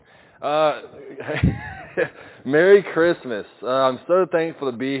Uh, Merry Christmas. I'm so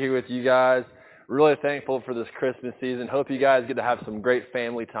thankful to be here with you guys. Really thankful for this Christmas season. Hope you guys get to have some great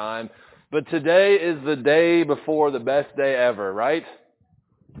family time. But today is the day before the best day ever, right?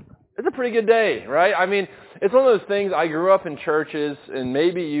 It's a pretty good day, right? I mean, it's one of those things. I grew up in churches, and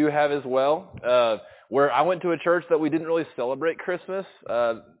maybe you have as well, where I went to a church that we didn't really celebrate Christmas.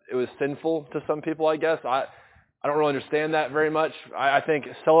 It was sinful to some people, I guess. I don't really understand that very much. I think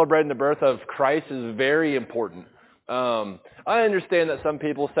celebrating the birth of Christ is very important. I understand that some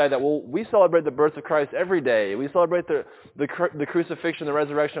people say that, well, we celebrate the birth of Christ every day. We celebrate the crucifixion, the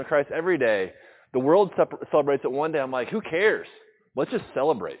resurrection of Christ every day. The world celebrates it one day. I'm like, who cares? Let's just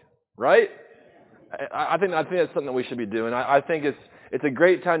celebrate, right? I think that's something that we should be doing. I think it's a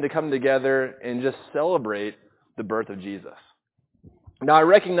great time to come together and just celebrate the birth of Jesus. Now, I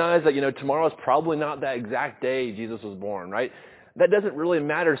recognize that, tomorrow is probably not that exact day Jesus was born, right? That doesn't really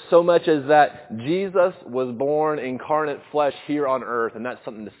matter so much as that Jesus was born incarnate flesh here on earth, and that's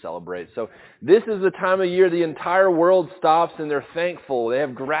something to celebrate. So this is the time of year the entire world stops and they're thankful. They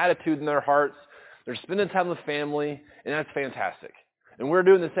have gratitude in their hearts. They're spending time with family, and that's fantastic. And we're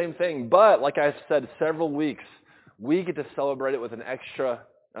doing the same thing. But, like I said, several weeks, we get to celebrate it with an extra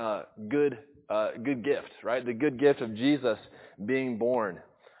good gift, right? The good gift of Jesus being born.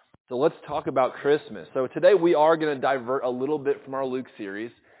 So let's talk about Christmas. So today we are going to divert a little bit from our Luke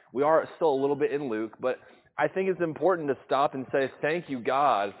series. We are still a little bit in Luke, but I think it's important to stop and say thank you,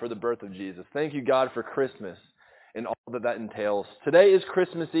 God, for the birth of Jesus. Thank you, God, for Christmas and all that entails. Today is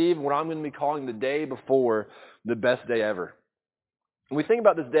Christmas Eve, what I'm going to be calling the day before the best day ever. And we think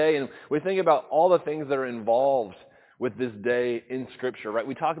about this day and we think about all the things that are involved with this day in Scripture, right?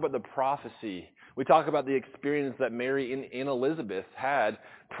 We talk about the prophecy. We talk about the experience that Mary and Elizabeth had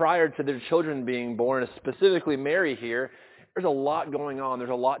prior to their children being born, specifically Mary here. There's a lot going on.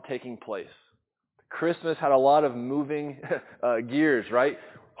 There's a lot taking place. Christmas had a lot of moving gears, right?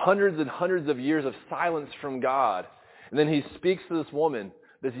 Hundreds and hundreds of years of silence from God. And then he speaks to this woman.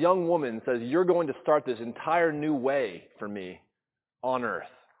 This young woman says, you're going to start this entire new way for me on earth.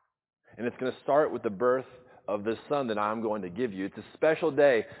 And it's going to start with the birth of the son that I'm going to give you. It's a special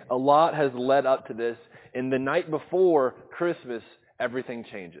day. A lot has led up to this. And the night before Christmas, everything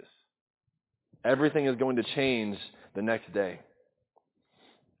changes. Everything is going to change the next day.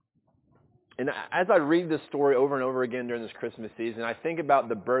 And as I read this story over and over again during this Christmas season, I think about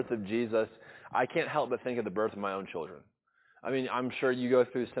the birth of Jesus. I can't help but think of the birth of my own children. I mean, I'm sure you go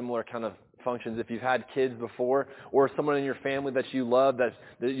through similar kind of functions if you've had kids before, or someone in your family that you love, that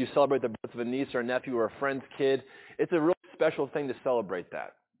you celebrate the birth of a niece or a nephew or a friend's kid. It's a really special thing to celebrate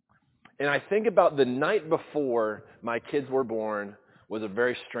that. And I think about the night before my kids were born was a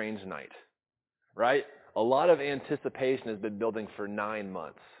very strange night, right? A lot of anticipation has been building for 9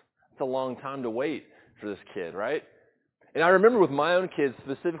 months. It's a long time to wait for this kid, right? And I remember with my own kids,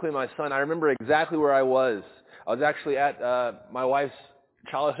 specifically my son, I remember exactly where I was. I was actually at my wife's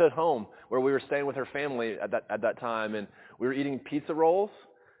childhood home where we were staying with her family at that time, and we were eating pizza rolls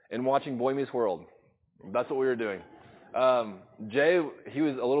and watching Boy Meets World. That's what we were doing. Jay, he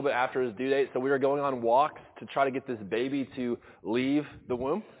was a little bit after his due date, so we were going on walks to try to get this baby to leave the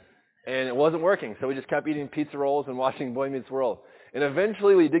womb, and it wasn't working, so we just kept eating pizza rolls and watching Boy Meets World. And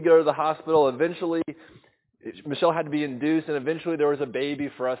eventually we did go to the hospital. Eventually Michelle had to be induced, and eventually there was a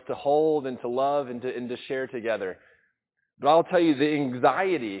baby for us to hold and to love and to share together. But I'll tell you, the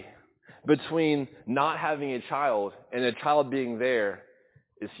anxiety between not having a child and a child being there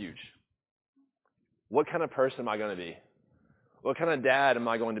is huge. What kind of person am I going to be? What kind of dad am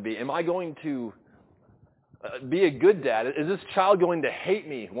I going to be? Am I going to be a good dad? Is this child going to hate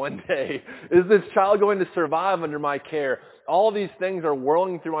me one day? Is this child going to survive under my care? All these things are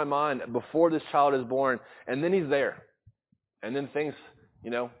whirling through my mind before this child is born, and then he's there. And then things,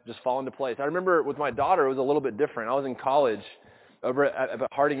 just fall into place. I remember with my daughter, it was a little bit different. I was in college over at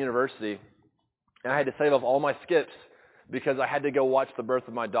Harding University, and I had to save up all my skips because I had to go watch the birth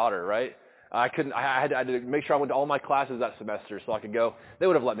of my daughter, right? I had to make sure I went to all my classes that semester so I could go. They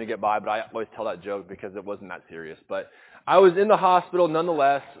would have let me get by, but I always tell that joke because it wasn't that serious. But I was in the hospital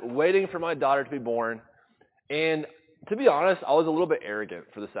nonetheless, waiting for my daughter to be born. And to be honest, I was a little bit arrogant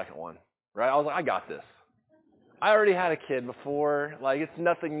for the second one, right? I was like, I got this. I already had a kid before. Like, it's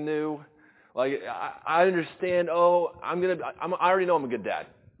nothing new. Like, I understand. I already know I'm a good dad.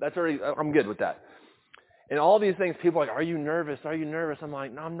 I'm good with that. And all these things, people are like, are you nervous? Are you nervous? I'm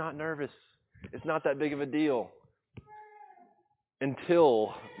like, no, I'm not nervous. It's not that big of a deal.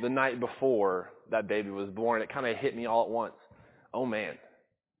 Until the night before that baby was born, it kind of hit me all at once. Oh, man.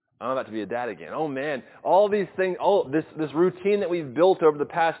 I'm about to be a dad again. Oh man, all these things, all this routine that we've built over the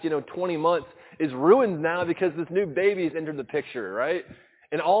past, 20 months is ruined now because this new baby's entered the picture, right?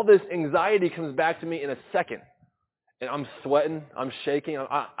 And all this anxiety comes back to me in a second. And I'm sweating, I'm shaking,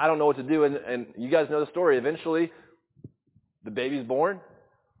 I don't know what to do. And you guys know the story. Eventually, the baby's born,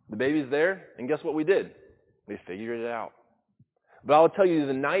 the baby's there, and guess what we did? We figured it out. But I'll tell you,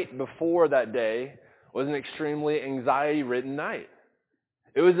 the night before that day was an extremely anxiety-ridden night.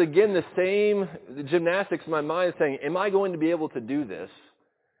 It was, again, the same gymnastics in my mind saying, am I going to be able to do this?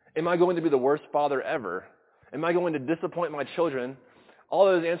 Am I going to be the worst father ever? Am I going to disappoint my children? All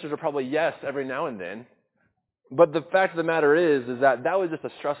those answers are probably yes every now and then. But the fact of the matter is that was just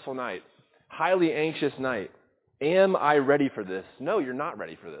a stressful night, highly anxious night. Am I ready for this? No, you're not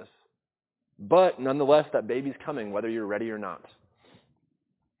ready for this. But nonetheless, that baby's coming, whether you're ready or not.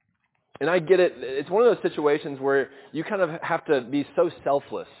 And I get it. It's one of those situations where you kind of have to be so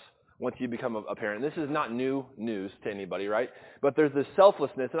selfless once you become a parent. This is not new news to anybody, right? But there's this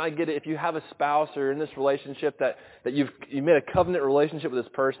selflessness, and I get it. If you have a spouse or in this relationship that you made a covenant relationship with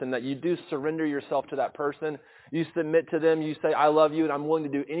this person, that you do surrender yourself to that person, you submit to them, you say, I love you and I'm willing to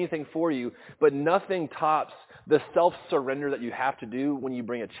do anything for you, but nothing tops the self-surrender that you have to do when you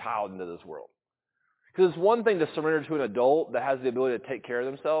bring a child into this world. Because it's one thing to surrender to an adult that has the ability to take care of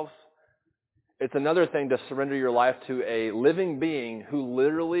themselves. It's another thing to surrender your life to a living being who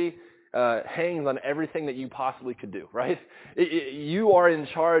literally hangs on everything that you possibly could do, right? You are in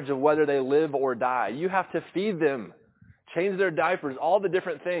charge of whether they live or die. You have to feed them, change their diapers, all the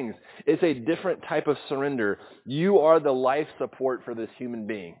different things. It's a different type of surrender. You are the life support for this human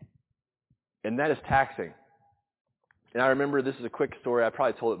being. And that is taxing. And I remember, this is a quick story, I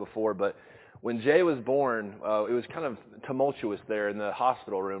probably told it before, but when Jay was born, it was kind of tumultuous there in the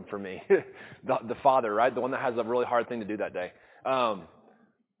hospital room for me. the father, right? The one that has a really hard thing to do that day.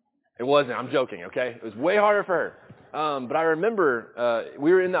 It wasn't. I'm joking, okay? It was way harder for her. But I remember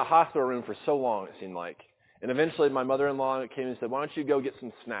we were in that hospital room for so long, it seemed like. And eventually my mother-in-law came and said, why don't you go get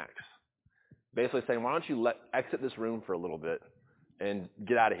some snacks? Basically saying, why don't you exit this room for a little bit and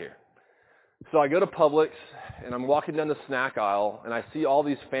get out of here? So I go to Publix, and I'm walking down the snack aisle, and I see all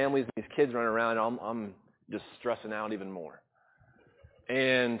these families and these kids running around, and I'm just stressing out even more.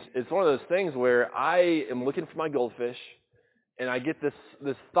 And it's one of those things where I am looking for my goldfish, and I get this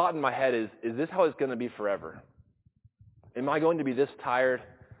thought in my head is this how it's going to be forever? Am I going to be this tired?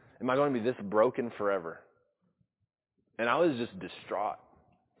 Am I going to be this broken forever? And I was just distraught.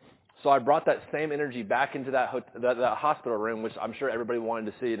 So I brought that same energy back into that hospital room, which I'm sure everybody wanted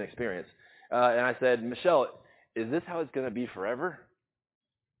to see and experience. And I said, Michelle, is this how it's going to be forever?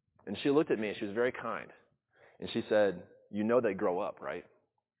 And she looked at me, and she was very kind. And she said, you know they grow up, right?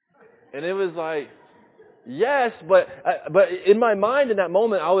 And it was like, yes, but in my mind in that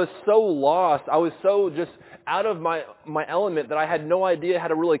moment, I was so lost. I was so just out of my element that I had no idea how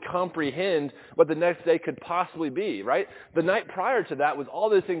to really comprehend what the next day could possibly be, right? The night prior to that was all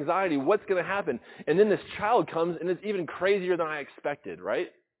this anxiety. What's going to happen? And then this child comes, and it's even crazier than I expected, right?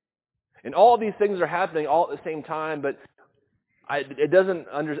 And all these things are happening all at the same time, but it doesn't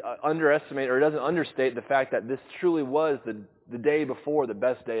underestimate or it doesn't understate the fact that this truly was the day before the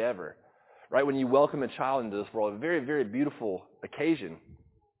best day ever, right? When you welcome a child into this world, a very, very beautiful occasion.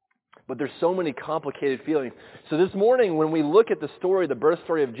 But there's so many complicated feelings. So this morning, when we look at the story, the birth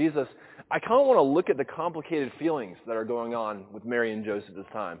story of Jesus, I kind of want to look at the complicated feelings that are going on with Mary and Joseph this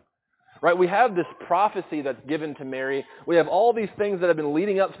time. Right, we have this prophecy that's given to Mary. We have all these things that have been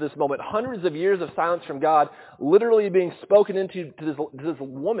leading up to this moment. Hundreds of years of silence from God literally being spoken into to this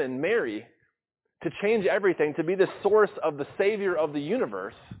woman, Mary, to change everything, to be the source of the Savior of the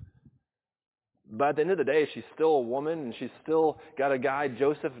universe. But at the end of the day, she's still a woman, and she's still got a guy,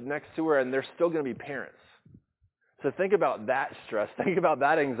 Joseph, next to her, and they're still going to be parents. So think about that stress. Think about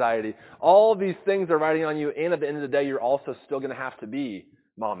that anxiety. All these things are riding on you, and at the end of the day, you're also still going to have to be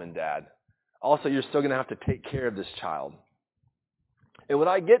mom and dad. Also, you're still going to have to take care of this child. And what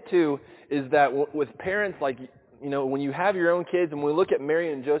I get to is that with parents, like, when you have your own kids, and when we look at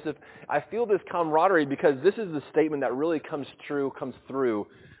Mary and Joseph, I feel this camaraderie because this is the statement that really comes through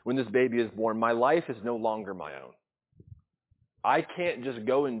when this baby is born. My life is no longer my own. I can't just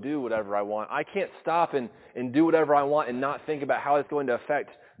go and do whatever I want. I can't stop and do whatever I want and not think about how it's going to affect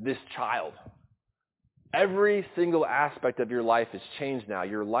this child. Every single aspect of your life has changed now.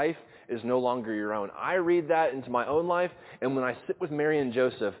 Your life is no longer your own. I read that into my own life, and when I sit with Mary and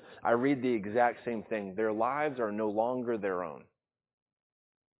Joseph, I read the exact same thing. Their lives are no longer their own.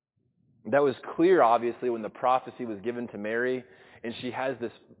 That was clear, obviously, when the prophecy was given to Mary, and she has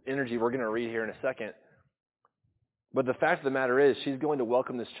this energy we're going to read here in a second. But the fact of the matter is, she's going to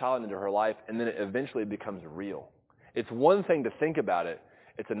welcome this child into her life, and then it eventually becomes real. It's one thing to think about it.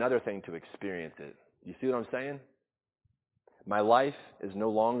 It's another thing to experience it. You see what I'm saying? My life is no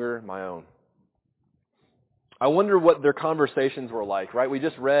longer my own. I wonder what their conversations were like, right?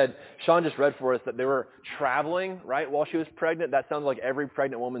 Sean just read for us that they were traveling, right, while she was pregnant. That sounds like every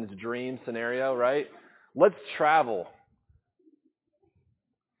pregnant woman's dream scenario, right? Let's travel.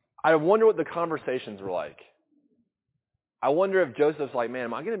 I wonder what the conversations were like. I wonder if Joseph's like, man,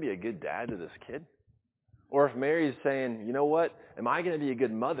 am I going to be a good dad to this kid? Or if Mary's saying, you know what, am I going to be a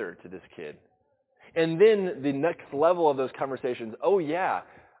good mother to this kid? And then the next level of those conversations, oh yeah,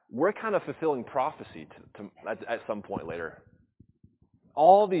 we're kind of fulfilling prophecy at some point later.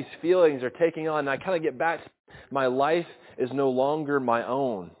 All these feelings are taking on, and I kind of get back to my life is no longer my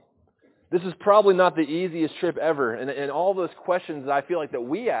own. This is probably not the easiest trip ever. And all those questions that I feel like that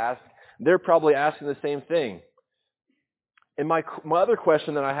we ask, they're probably asking the same thing. And my other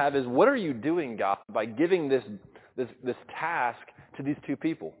question that I have is, what are you doing, God, by giving this task to these two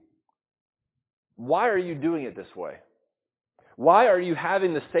people? Why are you doing it this way? Why are you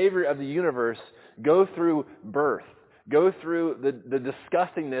having the Savior of the universe go through birth, go through the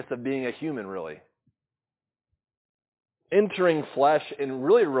disgustingness of being a human, really? Entering flesh and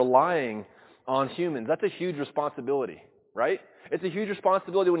really relying on humans. That's a huge responsibility, right? It's a huge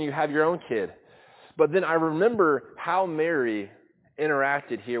responsibility when you have your own kid. But then I remember how Mary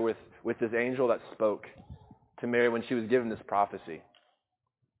interacted here with this angel that spoke to Mary when she was given this prophecy.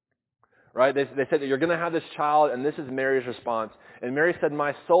 Right? They said that you're going to have this child, and this is Mary's response. And Mary said,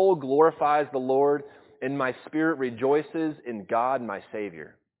 my soul glorifies the Lord, and my spirit rejoices in God, my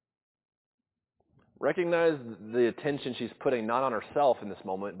Savior. Recognize the attention she's putting not on herself in this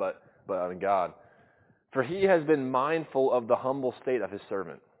moment, but on God. For he has been mindful of the humble state of his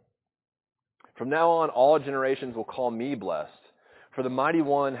servant. From now on, all generations will call me blessed, for the Mighty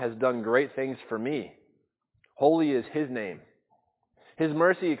One has done great things for me. Holy is his name. His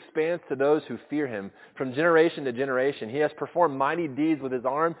mercy expands to those who fear him from generation to generation. He has performed mighty deeds with his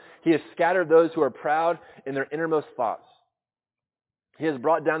arm. He has scattered those who are proud in their innermost thoughts. He has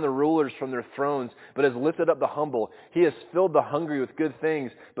brought down the rulers from their thrones, but has lifted up the humble. He has filled the hungry with good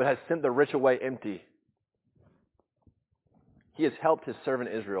things, but has sent the rich away empty. He has helped his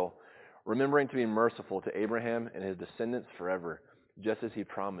servant Israel, remembering to be merciful to Abraham and his descendants forever, just as he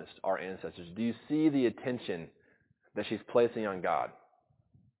promised our ancestors. Do you see the attention that she's placing on God?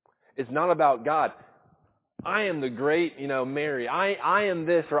 It's not about God. I am the great, Mary. I am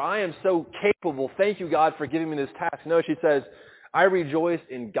this, or I am so capable. Thank you, God, for giving me this task. No, she says, I rejoice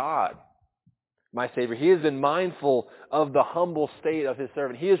in God, my Savior. He has been mindful of the humble state of his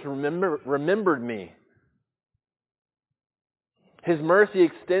servant. He has remembered me. His mercy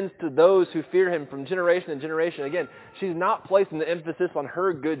extends to those who fear him from generation to generation. Again, she's not placing the emphasis on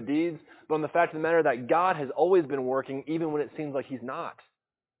her good deeds, but on the fact of the matter that God has always been working, even when it seems like he's not.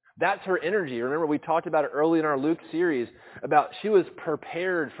 That's her energy. Remember, we talked about it early in our Luke series about she was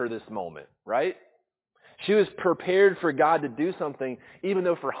prepared for this moment, right? She was prepared for God to do something, even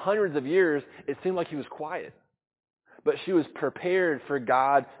though for hundreds of years it seemed like he was quiet. But she was prepared for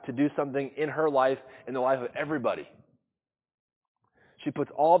God to do something in her life, in the life of everybody. She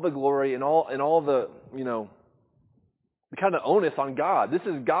puts all the glory and all the, the kind of onus on God. This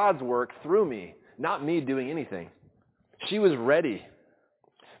is God's work through me, not me doing anything. She was ready.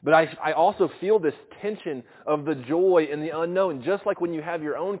 But I also feel this tension of the joy in the unknown. Just like when you have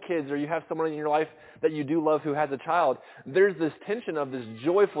your own kids or you have someone in your life that you do love who has a child, there's this tension of this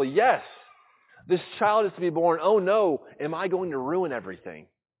joyful, yes, this child is to be born. Oh no, am I going to ruin everything?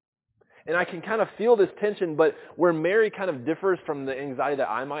 And I can kind of feel this tension, but where Mary kind of differs from the anxiety that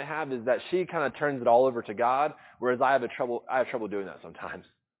I might have is that she kind of turns it all over to God, whereas I have trouble doing that sometimes.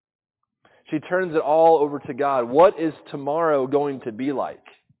 She turns it all over to God. What is tomorrow going to be like?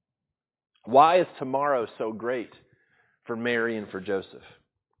 Why is tomorrow so great for Mary and for Joseph?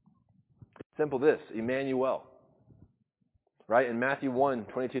 Simple this, Emmanuel. Right? In Matthew 1,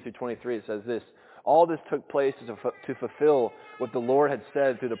 22 through 23, it says this, all this took place to fulfill what the Lord had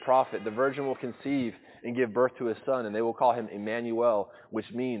said through the prophet. The virgin will conceive and give birth to a son, and they will call him Emmanuel, which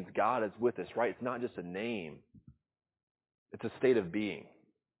means God is with us, right? It's not just a name. It's a state of being.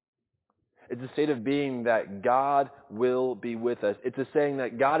 It's a state of being that God will be with us. It's a saying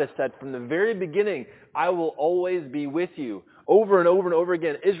that God has said from the very beginning, I will always be with you. Over and over and over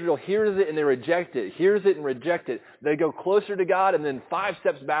again, Israel hears it and they reject it, hears it and reject it. They go closer to God and then 5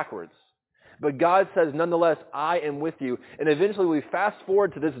 steps backwards. But God says, nonetheless, I am with you. And eventually we fast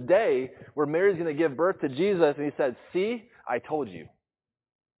forward to this day where Mary's going to give birth to Jesus, and he said, see, I told you.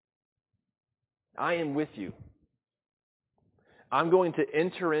 I am with you. I'm going to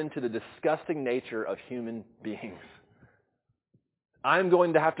enter into the disgusting nature of human beings. I'm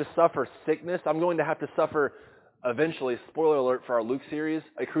going to have to suffer sickness. I'm going to have to suffer, eventually, spoiler alert for our Luke series,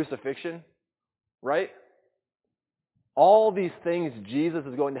 a crucifixion, right? All these things Jesus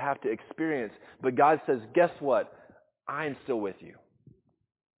is going to have to experience. But God says, guess what? I'm still with you.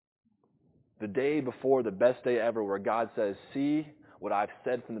 The day before the best day ever, where God says, see, what I've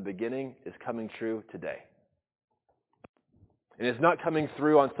said from the beginning is coming true today. And it's not coming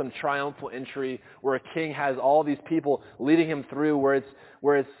through on some triumphal entry where a king has all these people leading him through, where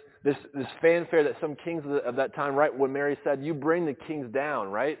it's this fanfare that some kings of that time, right, when Mary said, you bring the kings down,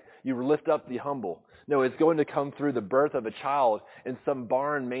 right? You lift up the humble. No, it's going to come through the birth of a child in some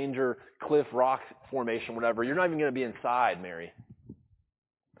barn, manger, cliff, rock formation, whatever. You're not even going to be inside, Mary.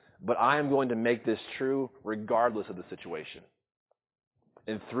 But I am going to make this true regardless of the situation.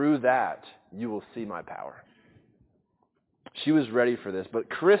 And through that, you will see my power. She was ready for this. But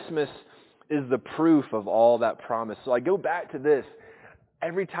Christmas is the proof of all that promise. So I go back to this.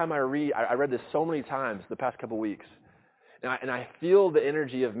 Every time I read this so many times the past couple weeks. And I feel the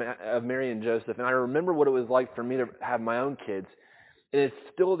energy of Mary and Joseph. And I remember what it was like for me to have my own kids. And it's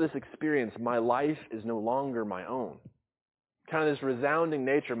still this experience. My life is no longer my own. Kind of this resounding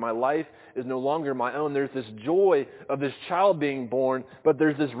nature. My life is no longer my own. There's this joy of this child being born, but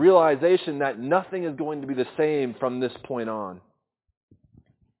there's this realization that nothing is going to be the same from this point on.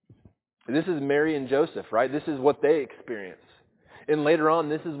 And this is Mary and Joseph, right? This is what they experience. And later on,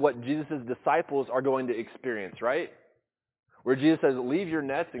 this is what Jesus' disciples are going to experience, right? Where Jesus says, leave your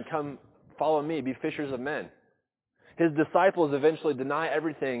nets and come follow me, be fishers of men. His disciples eventually deny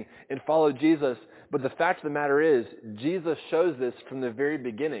everything and follow Jesus. But the fact of the matter is, Jesus shows this from the very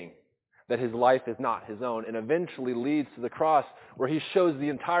beginning, that his life is not his own, and eventually leads to the cross where he shows the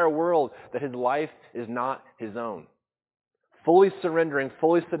entire world that his life is not his own. Fully surrendering,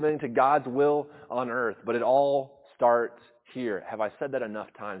 fully submitting to God's will on earth. But it all starts here. Have I said that enough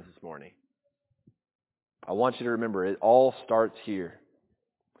times this morning? I want you to remember, it all starts here.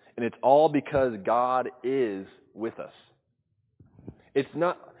 And it's all because God is with us. It's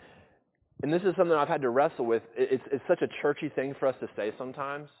not, and this is something I've had to wrestle with. It's such a churchy thing for us to say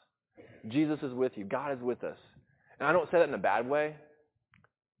sometimes. Jesus is with you. God is with us. And I don't say that in a bad way.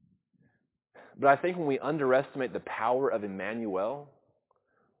 But I think when we underestimate the power of Emmanuel,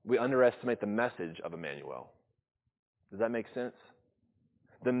 we underestimate the message of Emmanuel. Does that make sense?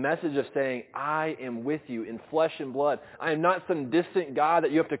 The message of saying, I am with you in flesh and blood. I am not some distant God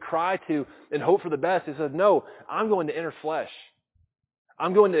that you have to cry to and hope for the best. He says, no, I'm going to enter flesh.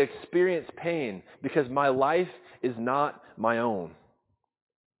 I'm going to experience pain because my life is not my own.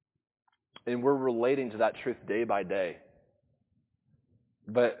 And we're relating to that truth day by day.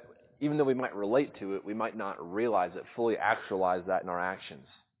 But even though we might relate to it, we might not realize it, fully actualize that in our actions.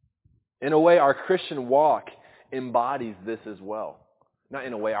 In a way, our Christian walk embodies this as well. Not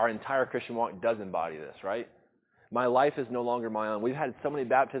in a way, our entire Christian walk does embody this, right? My life is no longer my own. We've had so many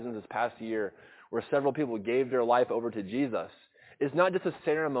baptisms this past year where several people gave their life over to Jesus. It's not just a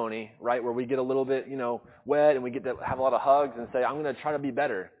ceremony, right, where we get a little bit, wet and we get to have a lot of hugs and say, I'm going to try to be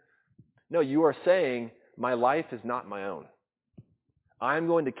better. No, you are saying, my life is not my own. I'm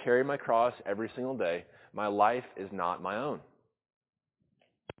going to carry my cross every single day. My life is not my own.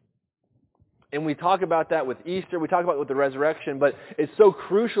 And we talk about that with Easter, we talk about it with the resurrection, but it's so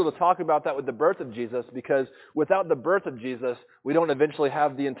crucial to talk about that with the birth of Jesus because without the birth of Jesus, we don't eventually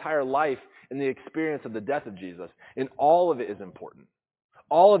have the entire life and the experience of the death of Jesus. And all of it is important.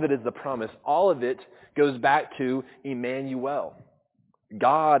 All of it is the promise. All of it goes back to Emmanuel.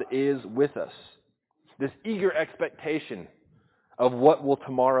 God is with us. This eager expectation of what will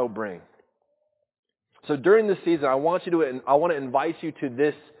tomorrow bring. So during this season, I want to invite you to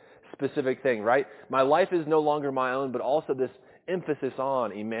this specific thing, right? My life is no longer my own, but also this emphasis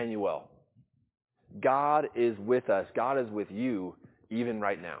on Emmanuel. God is with us. God is with you even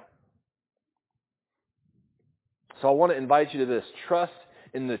right now. So I want to invite you to this. Trust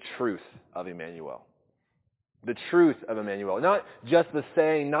in the truth of Emmanuel. The truth of Emmanuel. Not just the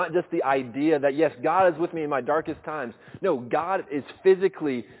saying, not just the idea that, yes, God is with me in my darkest times. No, God is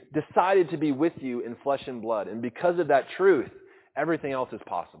physically decided to be with you in flesh and blood. And because of that truth, everything else is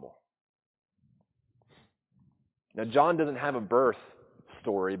possible. Now, John doesn't have a birth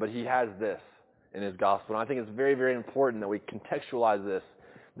story, but he has this in his gospel. And I think it's very, very important that we contextualize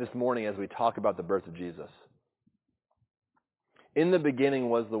this morning as we talk about the birth of Jesus. In the beginning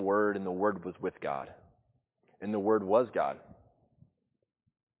was the Word, and the Word was with God. And the Word was God.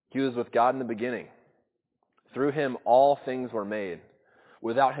 He was with God in the beginning. Through him all things were made.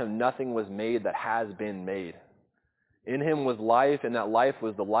 Without him nothing was made that has been made. In him was life, and that life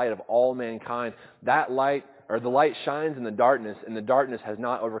was the light of all mankind. That light, or the light shines in the darkness, and the darkness has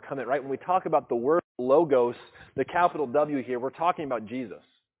not overcome it. Right? When we talk about the word logos, the capital W here, we're talking about Jesus.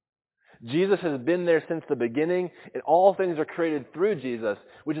 Jesus has been there since the beginning, and all things are created through Jesus,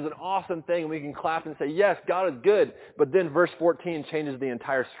 which is an awesome thing. We can clap and say, yes, God is good. But then verse 14 changes the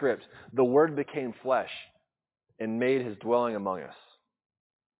entire script. The Word became flesh and made his dwelling among us.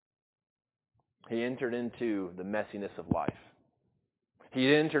 He entered into the messiness of life.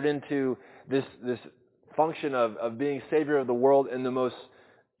 He entered into this function of being Savior of the world in the most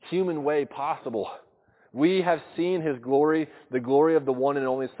human way possible. We have seen his glory, the glory of the one and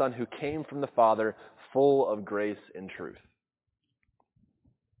only Son who came from the Father, full of grace and truth.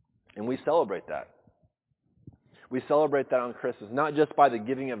 And we celebrate that. We celebrate that on Christmas, not just by the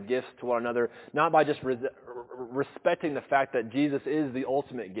giving of gifts to one another, not by just respecting the fact that Jesus is the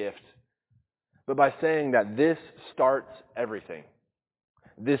ultimate gift, but by saying that this starts everything.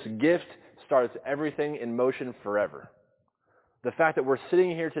 This gift starts everything in motion forever. The fact that we're sitting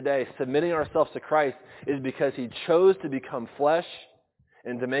here today submitting ourselves to Christ is because he chose to become flesh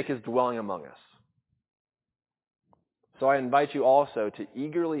and to make his dwelling among us. So I invite you also to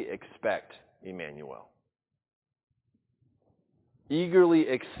eagerly expect Emmanuel. Eagerly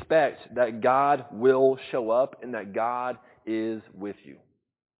expect that God will show up and that God is with you.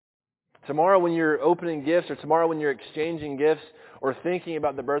 Tomorrow when you're opening gifts or tomorrow when you're exchanging gifts or thinking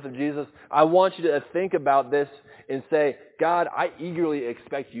about the birth of Jesus, I want you to think about this and say, God, I eagerly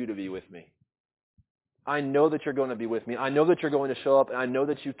expect you to be with me. I know that you're going to be with me. I know that you're going to show up, and I know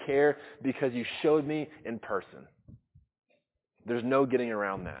that you care because you showed me in person. There's no getting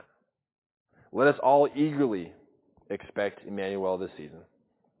around that. Let us all eagerly expect Emmanuel this season.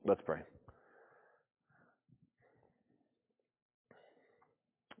 Let's pray.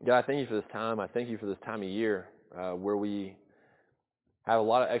 God, I thank you for this time. I thank you for this time of year where we have a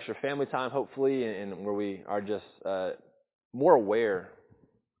lot of extra family time, hopefully, and where we are just more aware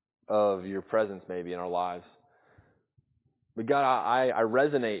of your presence maybe in our lives. But God, I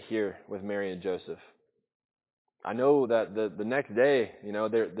resonate here with Mary and Joseph. I know that the next day,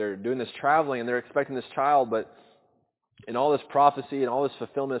 they're doing this traveling and they're expecting this child, but and all this prophecy and all this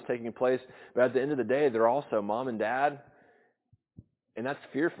fulfillment is taking place. But at the end of the day, they're also mom and dad, and that's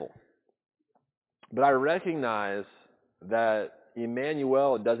fearful. But I recognize that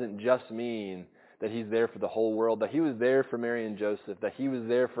Emmanuel doesn't just mean that he's there for the whole world, that he was there for Mary and Joseph, that he was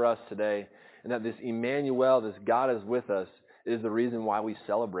there for us today, and that this Emmanuel, this God is with us, is the reason why we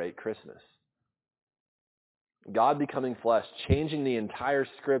celebrate Christmas. God becoming flesh, changing the entire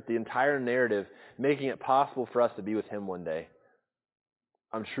script, the entire narrative, making it possible for us to be with him one day.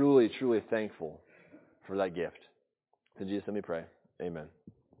 I'm truly, truly thankful for that gift. In Jesus, let me pray. Amen.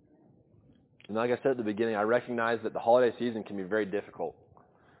 And like I said at the beginning, I recognize that the holiday season can be very difficult.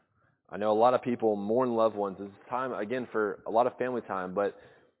 I know a lot of people mourn loved ones. It's time, again, for a lot of family time, but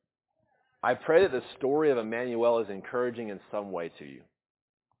I pray that the story of Emmanuel is encouraging in some way to you.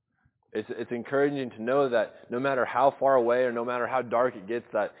 It's encouraging to know that no matter how far away or no matter how dark it gets,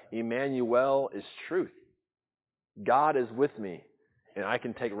 that Emmanuel is truth. God is with me, and I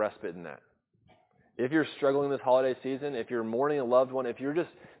can take respite in that. If you're struggling this holiday season, if you're mourning a loved one, if you're just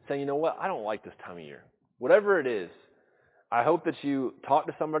saying, you know what, I don't like this time of year, whatever it is, I hope that you talk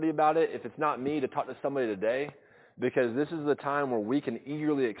to somebody about it. If it's not me, to talk to somebody today, because this is the time where we can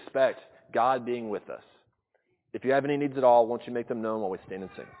eagerly expect God being with us. If you have any needs at all, won't you make them known while we stand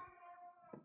and sing?